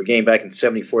 points per game back in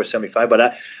 74, 75.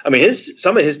 But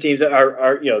some of his teams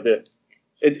are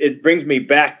it brings me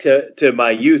back to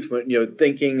my youth when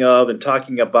thinking of and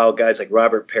talking about guys like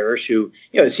Robert Parrish, who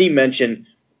as he mentioned,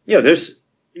 there's.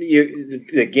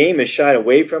 The game is shied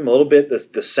away from a little bit.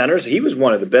 The centers. He was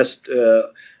one of the best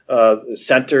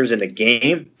centers in the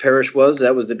game. Parrish was.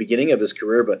 That was the beginning of his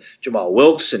career. But Jamal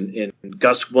Wilkes and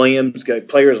Gus Williams,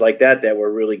 players like that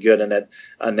were really good on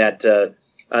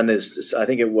his. I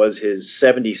think it was his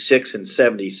 76 and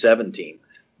 77 team.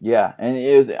 Yeah,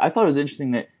 and I thought it was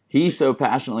interesting that he so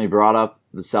passionately brought up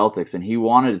the Celtics, and he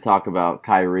wanted to talk about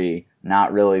Kyrie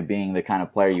not really being the kind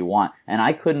of player you want. And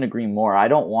I couldn't agree more. I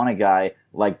don't want a guy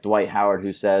like Dwight Howard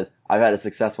who says, I've had a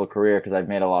successful career because I've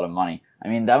made a lot of money.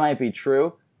 That might be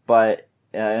true, but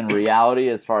in reality,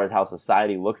 as far as how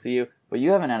society looks at you, but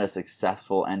you haven't had a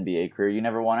successful NBA career. You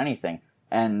never won anything.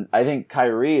 And I think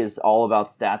Kyrie is all about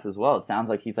stats as well. It sounds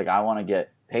like he's like, I want to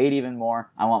get paid even more.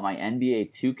 I want my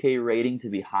NBA 2K rating to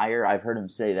be higher. I've heard him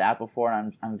say that before,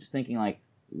 and I'm just thinking, like,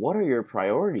 what are your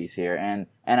priorities here?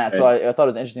 So I thought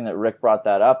it was interesting that Rick brought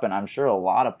that up, and I'm sure a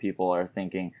lot of people are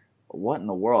thinking, what in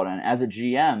the world? And as a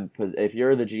GM, if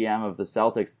you're the GM of the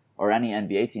Celtics or any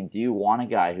NBA team, do you want a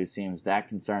guy who seems that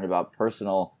concerned about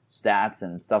personal stats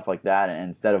and stuff like that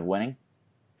instead of winning?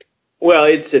 Well,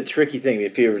 it's a tricky thing.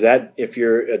 If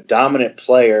you're a dominant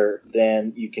player,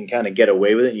 then you can kind of get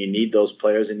away with it. And you need those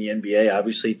players in the NBA.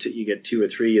 Obviously, you get two or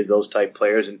three of those type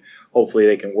players, and hopefully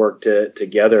they can work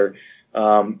together.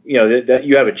 That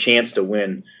you have a chance to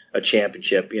win a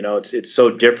championship. It's so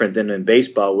different than in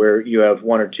baseball where you have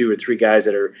one or two or three guys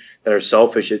that are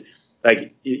selfish.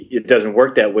 It doesn't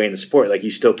work that way in the sport. Like, you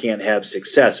still can't have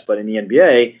success, but in the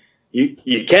NBA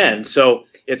you can. So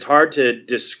it's hard to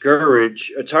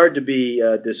discourage. It's hard to be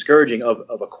discouraging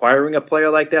of acquiring a player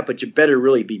like that. But you better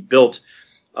really be built,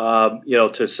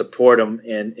 to support them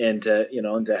and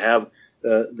to have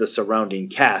the surrounding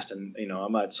cast. And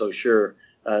I'm not so sure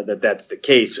that's the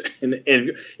case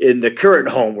in the current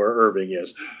home where Irving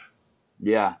is.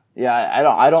 Yeah.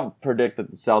 I don't predict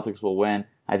that the Celtics will win.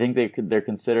 I think they're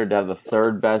considered to have the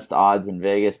third best odds in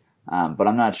Vegas, but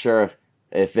I'm not sure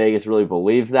if Vegas really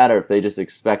believes that or if they just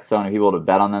expect so many people to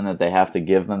bet on them that they have to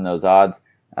give them those odds.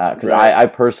 Because I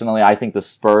personally think the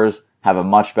Spurs have a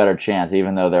much better chance,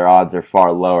 even though their odds are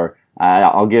far lower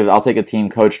I'll take a team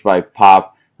coached by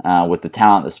Pop with the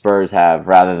talent the Spurs have,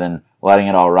 rather than letting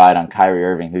it all ride on Kyrie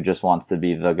Irving, who just wants to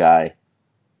be the guy.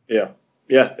 Yeah.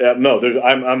 No,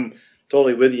 I'm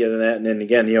totally with you on that. And then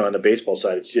again, on the baseball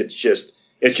side, it's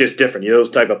just different.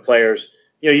 Those type of players,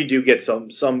 you do get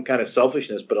some kind of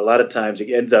selfishness, but a lot of times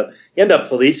you end up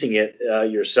policing it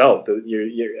yourself.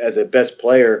 You're as a best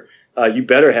player, you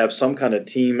better have some kind of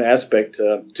team aspect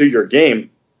to your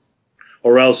game,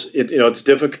 or else it's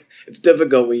difficult. It's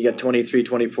difficult when you get 23,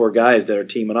 24 guys that are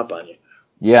teaming up on you.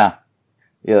 Yeah,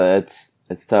 it's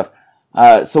tough.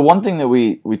 So one thing that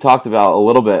we talked about a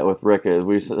little bit with Rick is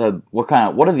we said what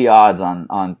are the odds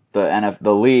on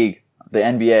the league, the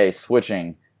NBA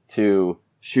switching to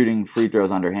shooting free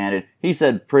throws underhanded? He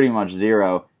said pretty much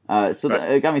zero. So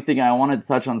right. It got me thinking. I wanted to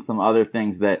touch on some other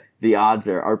things that the odds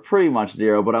are pretty much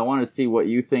zero, but I want to see what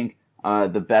you think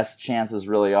the best chances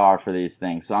really are for these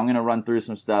things. So I'm going to run through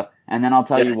some stuff, and then I'll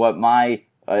tell you what my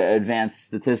advanced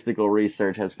statistical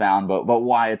research has found, but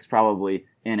why it's probably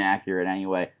inaccurate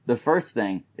anyway. The first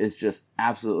thing is just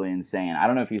absolutely insane. I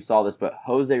don't know if you saw this, but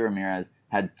Jose Ramirez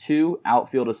had 2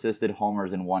 outfield assisted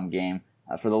homers in one game.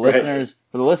 For the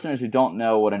listeners who don't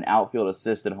know what an outfield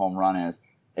assisted home run is,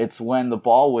 it's when the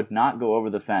ball would not go over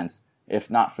the fence if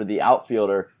not for the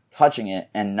outfielder touching it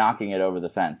and knocking it over the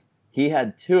fence. He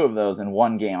had 2 of those in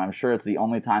one game. I'm sure it's the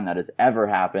only time that has ever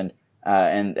happened.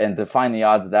 And to find the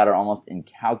odds of that are almost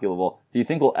incalculable. Do you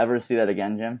think we'll ever see that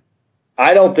again, Jim?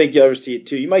 I don't think you'll ever see it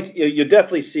too. You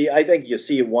definitely see. I think you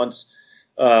see it once,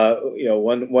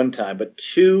 one time, but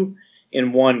 2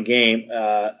 in one game.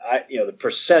 The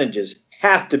percentages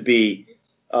have to be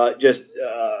just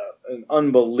an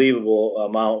unbelievable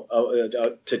amount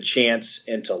to chance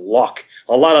and to luck.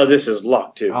 A lot of this is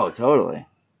luck too. Oh, totally.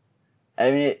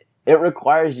 I mean, it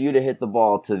requires you to hit the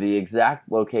ball to the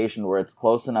exact location where it's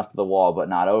close enough to the wall but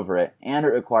not over it, and it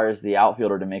requires the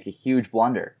outfielder to make a huge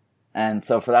blunder. And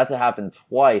so for that to happen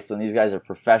twice, when these guys are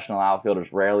professional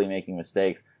outfielders, rarely making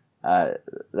mistakes, I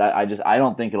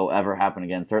don't think it'll ever happen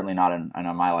again. Certainly not in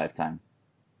my lifetime.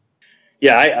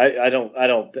 Yeah, I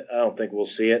don't think we'll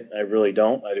see it. I really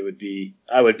don't. I would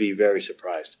be very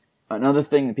surprised. Another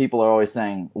thing that people are always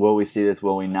saying, will we see this,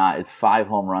 will we not, is 5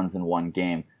 home runs in one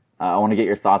game. I want to get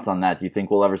your thoughts on that. Do you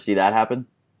think we'll ever see that happen?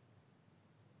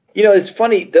 It's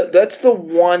funny. That's the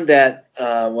one that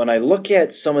when I look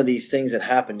at some of these things that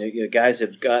happen, guys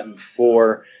have gotten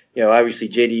 4. Obviously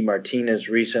J.D. Martinez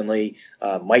recently,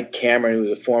 Mike Cameron, who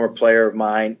was a former player of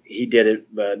mine, he did it,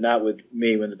 not with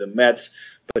me when the Mets,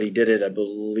 but he did it, I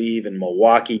believe, in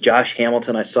Milwaukee. Josh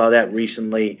Hamilton, I saw that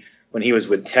recently when he was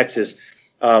with Texas.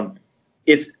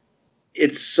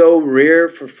 It's so rare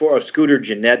for 4. Scooter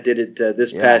Gennett did it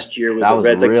this past year with the Reds.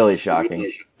 That was really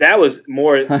shocking. That was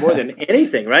more than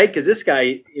anything, right? Because this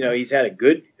guy, he's had a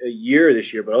good year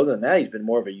this year, but other than that, he's been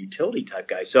more of a utility type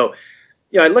guy. So,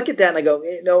 I look at that and I go,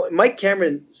 Mike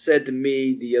Cameron said to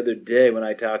me the other day when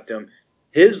I talked to him,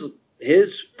 his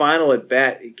final at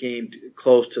bat, it came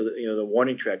close to the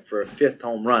warning track for a 5th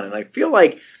home run, and I feel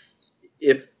like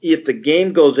if the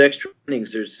game goes extra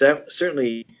innings, there's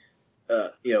certainly a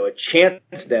chance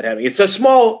of that happening. It's a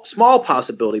small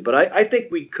possibility, but I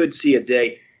think we could see a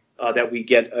day that we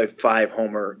get a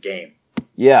 5-homer game.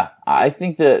 Yeah, I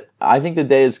think the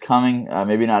day is coming.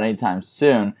 Maybe not anytime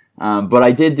soon, but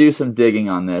I did do some digging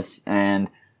on this, and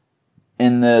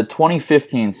in the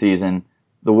 2015 season,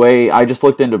 the way I just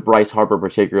looked into Bryce Harper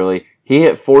particularly, he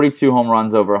hit 42 home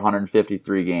runs over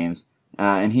 153 games,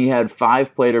 and he had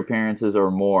 5 plate appearances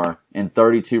or more in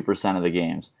 32% of the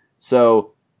games.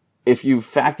 So if you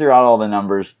factor out all the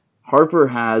numbers, Harper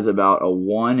has about a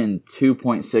 1 in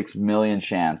 2.6 million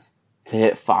chance to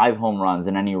hit 5 home runs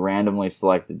in any randomly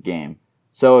selected game.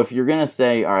 So if you're going to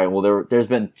say, all right, well, there's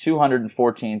been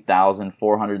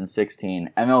 214,416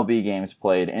 MLB games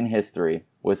played in history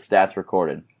with stats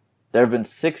recorded. There have been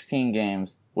 16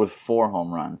 games with 4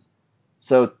 home runs.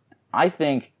 So I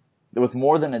think that with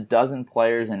more than a dozen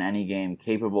players in any game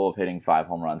capable of hitting 5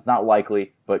 home runs, not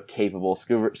likely, but capable,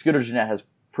 Scooter Gennett has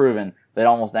proven that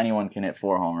almost anyone can hit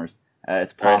 4 homers.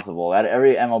 It's possible. Right.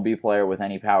 Every MLB player with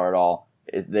any power at all,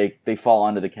 they fall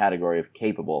under the category of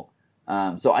capable.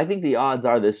 So I think the odds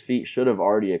are this feat should have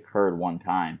already occurred one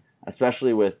time,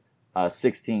 especially with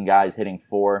 16 guys hitting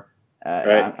 4.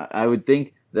 Right. I would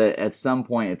think that at some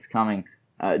point it's coming.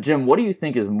 Jim, what do you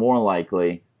think is more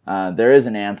likely? There is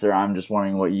an answer. I'm just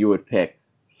wondering what you would pick.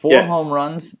 4 home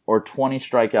runs or 20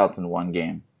 strikeouts in one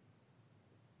game?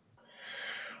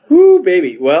 Woo,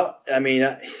 baby. Well, I mean,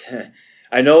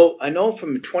 I know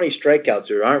from 20 strikeouts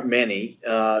there aren't many.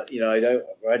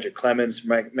 Roger Clemens,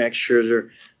 Max Scherzer,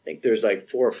 I think there's like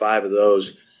 4 or 5 of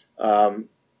those.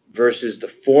 versus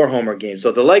the 4-homer game.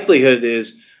 So the likelihood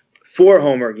is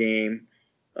 4-homer game,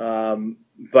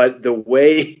 but the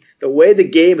way the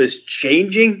game is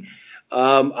changing,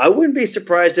 I wouldn't be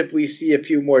surprised if we see a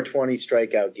few more 20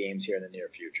 strikeout games here in the near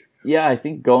future. Yeah, I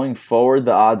think going forward,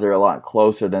 the odds are a lot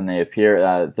closer than they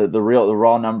appear. The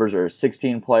raw numbers are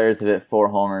 16 players have hit 4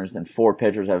 homers and 4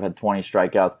 pitchers have had 20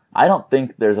 strikeouts. I don't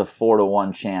think there's a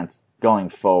 4-to-1 chance going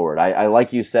forward. I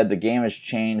like you said, the game has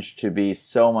changed to be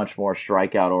so much more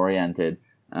strikeout oriented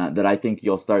that I think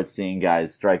you'll start seeing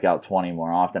guys strike out 20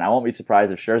 more often. I won't be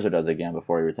surprised if Scherzer does it again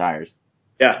before he retires.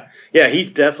 Yeah,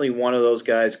 he's definitely one of those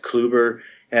guys. Kluber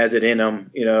has it in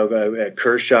him.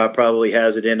 Kershaw probably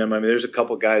has it in him. I mean, there's a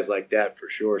couple guys like that for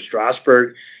sure.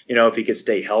 Strasburg, if he could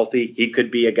stay healthy, he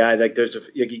could be a guy like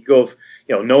you go,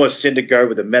 Noah Syndergaard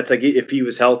with the Mets. Like if he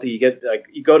was healthy,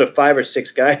 you go to 5 or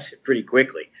 6 guys pretty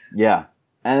quickly. Yeah,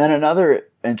 and then another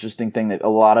interesting thing that a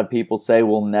lot of people say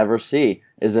we'll never see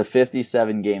is a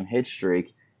 57-game hit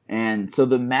streak. And so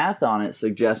the math on it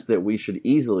suggests that we should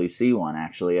easily see one,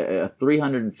 actually. A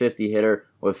 350 hitter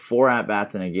with 4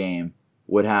 at-bats in a game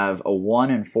would have a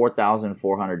 1 in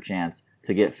 4,400 chance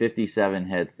to get 57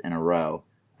 hits in a row,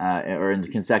 or in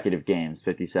consecutive games,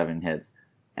 57 hits.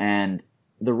 And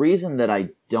the reason that I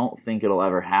don't think it'll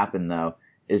ever happen, though,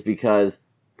 is because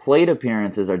plate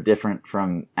appearances are different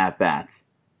from at-bats.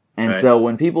 And so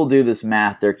when people do this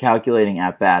math, they're calculating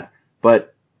at-bats.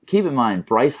 But keep in mind,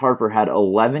 Bryce Harper had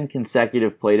 11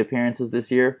 consecutive plate appearances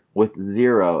this year with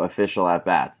 0 official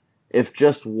at-bats. If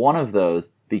just one of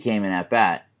those became an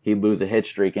at-bat, he'd lose a hit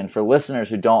streak. And for listeners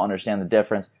who don't understand the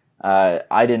difference,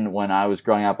 I didn't when I was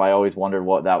growing up. I always wondered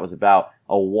what that was about.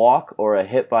 A walk or a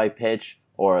hit by pitch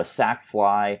or a sac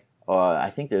fly,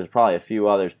 I think there's probably a few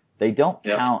others. They don't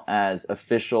count as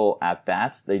official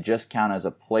at-bats. They just count as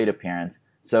a plate appearance.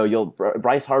 So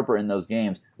Bryce Harper in those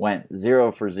games went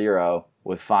 0 for 0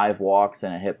 with 5 walks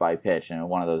and a hit by pitch in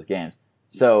one of those games.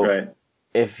 So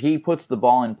if he puts the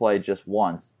ball in play just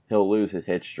once, he'll lose his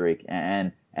hit streak.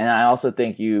 And I also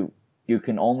think you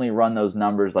can only run those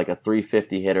numbers like a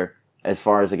 350 hitter as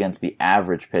far as against the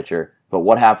average pitcher. But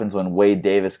what happens when Wade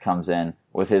Davis comes in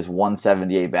with his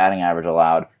 178 batting average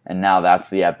allowed, and now that's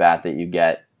the at-bat that you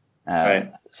get?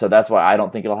 So that's why I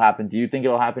don't think it'll happen. Do you think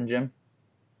it'll happen, Jim?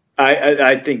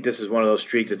 I think this is one of those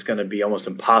streaks that's going to be almost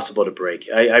impossible to break.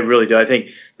 I really do. I think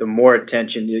the more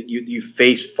attention you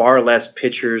face far less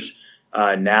pitchers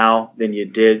now than you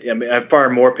did. I mean, far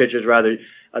more pitchers rather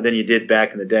than you did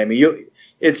back in the day. I mean,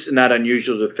 it's not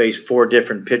unusual to face 4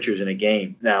 different pitchers in a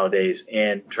game nowadays,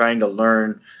 and trying to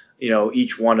learn,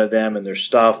 each one of them and their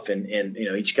stuff, and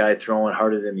each guy throwing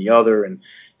harder than the other and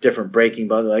different breaking,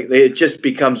 but it just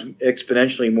becomes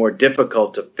exponentially more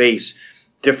difficult to face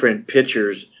different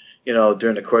pitchers,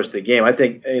 during the course of the game. I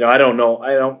think, I don't know.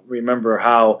 I don't remember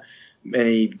how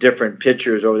many different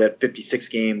pitchers over that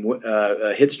 56-game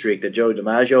hit streak that Joe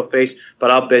DiMaggio faced,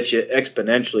 but I'll bet you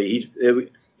exponentially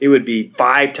it would be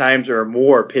 5 times or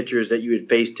more pitchers that you would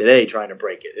face today trying to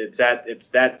break it. It's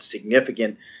that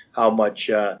significant how much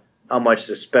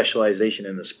the specialization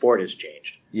in the sport has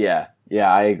changed. Yeah,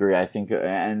 I agree. I think,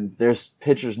 and there's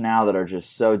pitchers now that are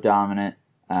just so dominant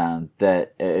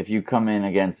that if you come in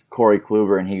against Corey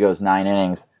Kluber and he goes 9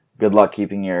 innings, good luck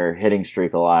keeping your hitting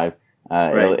streak alive.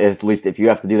 At least if you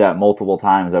have to do that multiple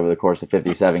times over the course of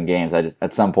 57 games,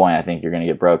 at some point I think you're going to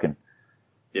get broken.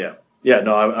 Yeah.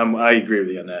 No, I agree with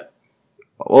you on that.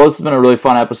 Well, this has been a really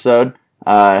fun episode.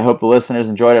 I hope the listeners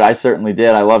enjoyed it. I certainly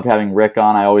did. I loved having Rick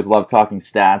on. I always love talking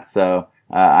stats, so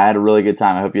I had a really good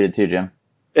time. I hope you did too, Jim.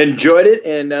 Enjoyed it,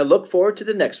 and look forward to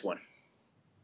the next one.